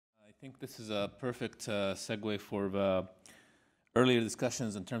think this is a perfect segue for the earlier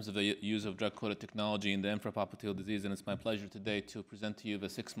discussions in terms of the use of drug-coated technology in the infrapopliteal disease, and it's my pleasure today to present to you the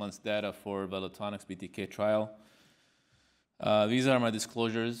 6 months data for the Lutonix BTK trial. These are my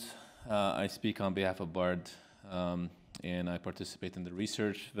disclosures. I speak on behalf of BARD, and I participate in the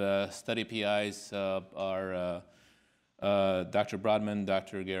research. The study PIs are Dr. Brodman,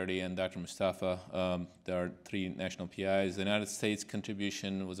 Dr. Garrity, and Dr. Mustafa. There are 3 national PIs. The United States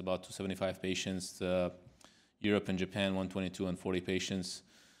contribution was about 275 patients. Europe and Japan, 122 and 40 patients.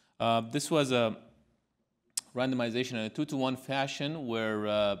 This was a randomization in a 2-to-1 fashion where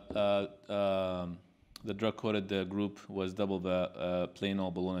the drug-coated group was double the plain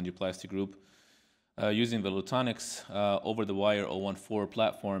old balloon angioplasty group using the Lutonix over-the-wire 014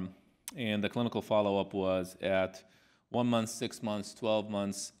 platform. And the clinical follow-up was at 1 month, 6 months, 12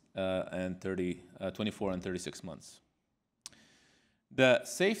 months, and 24 and 36 months. The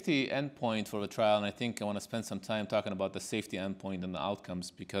safety endpoint for the trial, and I think I want to spend some time talking about the safety endpoint and the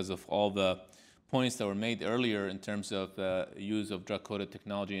outcomes because of all the points that were made earlier in terms of use of drug-coated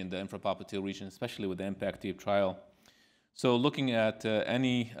technology in the infrapopliteal region, especially with the IMPACT-TEEP trial. So looking at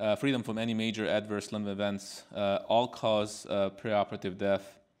any freedom from any major adverse limb events, all-cause preoperative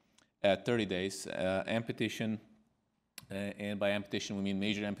death at 30 days, amputation, and by amputation we mean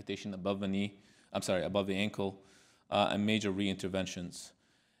major amputation above the knee, above the ankle, and major re-interventions.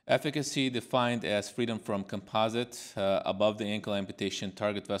 Efficacy defined as freedom from composite, above the ankle amputation,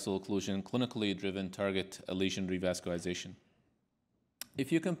 target vessel occlusion, clinically driven target lesion revascularization.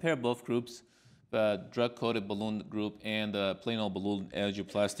 If you compare both groups, the drug-coated balloon group and the plain old balloon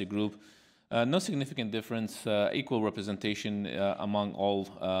angioplasty group, no significant difference, equal representation among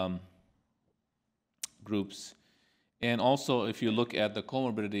all groups. And also, if you look at the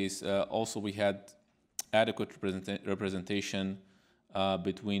comorbidities, also we had adequate representation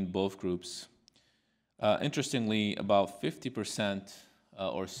between both groups. Interestingly, about 50%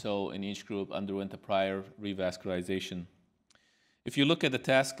 or so in each group underwent a prior revascularization. If you look at the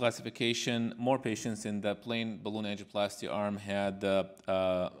task classification, more patients in the plain balloon angioplasty arm had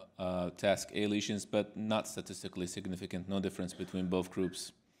task A lesions, but not statistically significant, no difference between both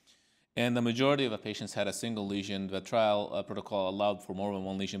groups. And the majority of the patients had a single lesion. The trial protocol allowed for more than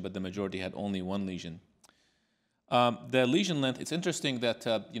 1 lesion, but the majority had only 1 lesion. The lesion length, it's interesting that,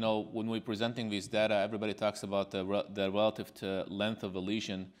 when we're presenting these data, everybody talks about the relative to length of a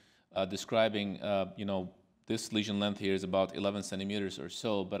lesion, describing, this lesion length here is about 11 centimeters or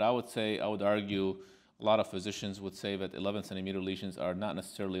so. But I would argue, a lot of physicians would say that 11 centimeter lesions are not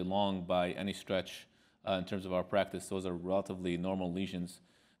necessarily long by any stretch in terms of our practice. Those are relatively normal lesions.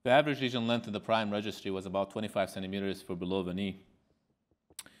 The average lesion length in the prime registry was about 25 centimeters for below the knee.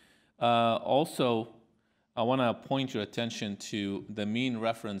 Also, I want to point your attention to the mean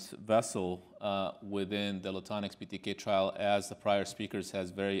reference vessel within the Lutonix BTK trial, as the prior speakers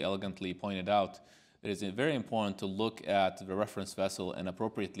has very elegantly pointed out. It is very important to look at the reference vessel and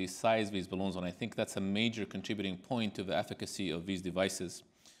appropriately size these balloons, and I think that's a major contributing point to the efficacy of these devices,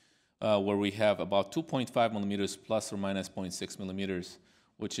 where we have about 2.5 millimeters plus or minus 0.6 millimeters,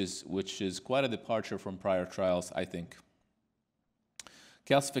 which is quite a departure from prior trials, I think.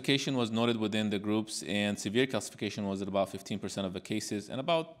 Calcification was noted within the groups, and severe calcification was at about 15% of the cases, and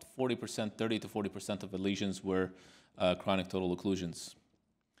about 40%, 30 to 40% of the lesions were chronic total occlusions.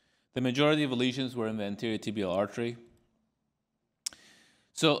 The majority of the lesions were in the anterior tibial artery.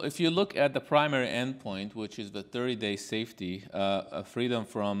 So if you look at the primary endpoint, which is the 30-day safety, freedom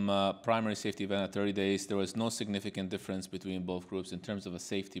from primary safety event at 30 days, there was no significant difference between both groups in terms of a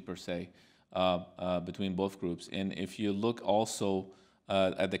safety per se between both groups. And if you look also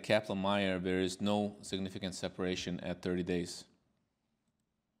at the Kaplan-Meier, there is no significant separation at 30 days.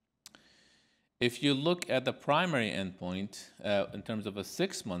 If you look at the primary endpoint in terms of a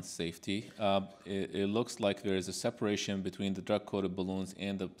 6-month safety, it looks like there is a separation between the drug-coated balloons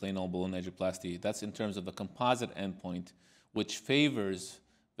and the plain old balloon angioplasty. That's in terms of the composite endpoint, which favors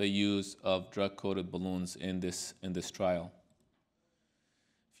the use of drug-coated balloons in this trial.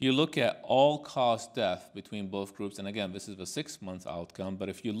 If you look at all-cause death between both groups, and again, this is the 6-month outcome, but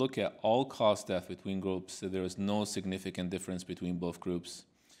if you look at all-cause death between groups, there is no significant difference between both groups.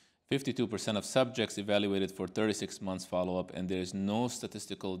 52% of subjects evaluated for 36 months follow-up, and there is no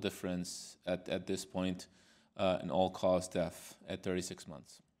statistical difference at this point in all-cause death at 36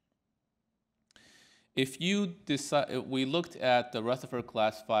 months. If you decide, we looked at the Rutherford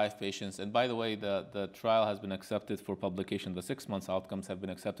Class 5 patients, and by the way, the trial has been accepted for publication. The 6 months outcomes have been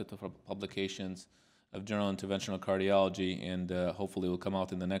accepted for publications of Journal Interventional Cardiology, and hopefully will come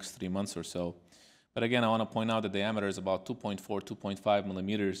out in the next 3 months or so. But again, I want to point out the diameter is about 2.4, 2.5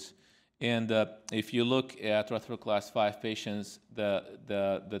 millimeters. And if you look at Rutherford class 5 patients,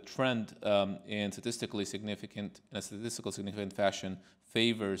 the trend in a statistically significant fashion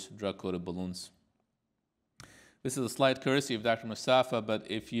favors drug-coated balloons. This is a slight courtesy of Dr. Mustafa, but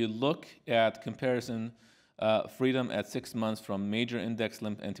if you look at comparison freedom at 6 months from major index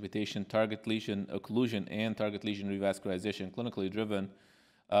limb amputation, target lesion occlusion, and target lesion revascularization, clinically driven,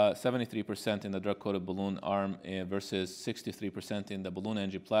 73% in the drug-coated balloon arm versus 63% in the balloon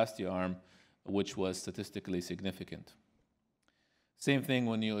angioplasty arm, which was statistically significant. Same thing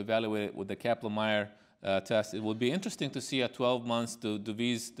when you evaluate it with the Kaplan-Meier test. It would be interesting to see at 12 months, do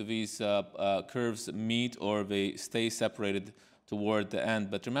these curves meet or they stay separated toward the end.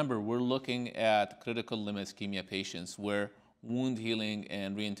 But remember, we're looking at critical limb ischemia patients where wound healing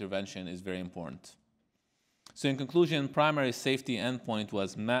and reintervention is very important. So in conclusion, primary safety endpoint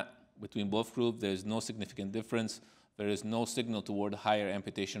was met between both groups. There is no significant difference. There is no signal toward higher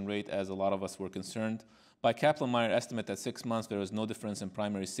amputation rate, as a lot of us were concerned. By Kaplan-Meier estimate at 6 months, there was no difference in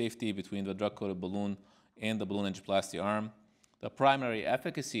primary safety between the drug-coated balloon and the balloon angioplasty arm. The primary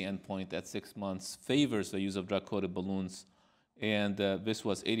efficacy endpoint at 6 months favors the use of drug-coated balloons, and this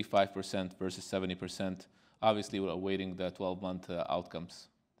was 85% versus 70%. Obviously, we're awaiting the 12-month outcomes.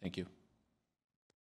 Thank you.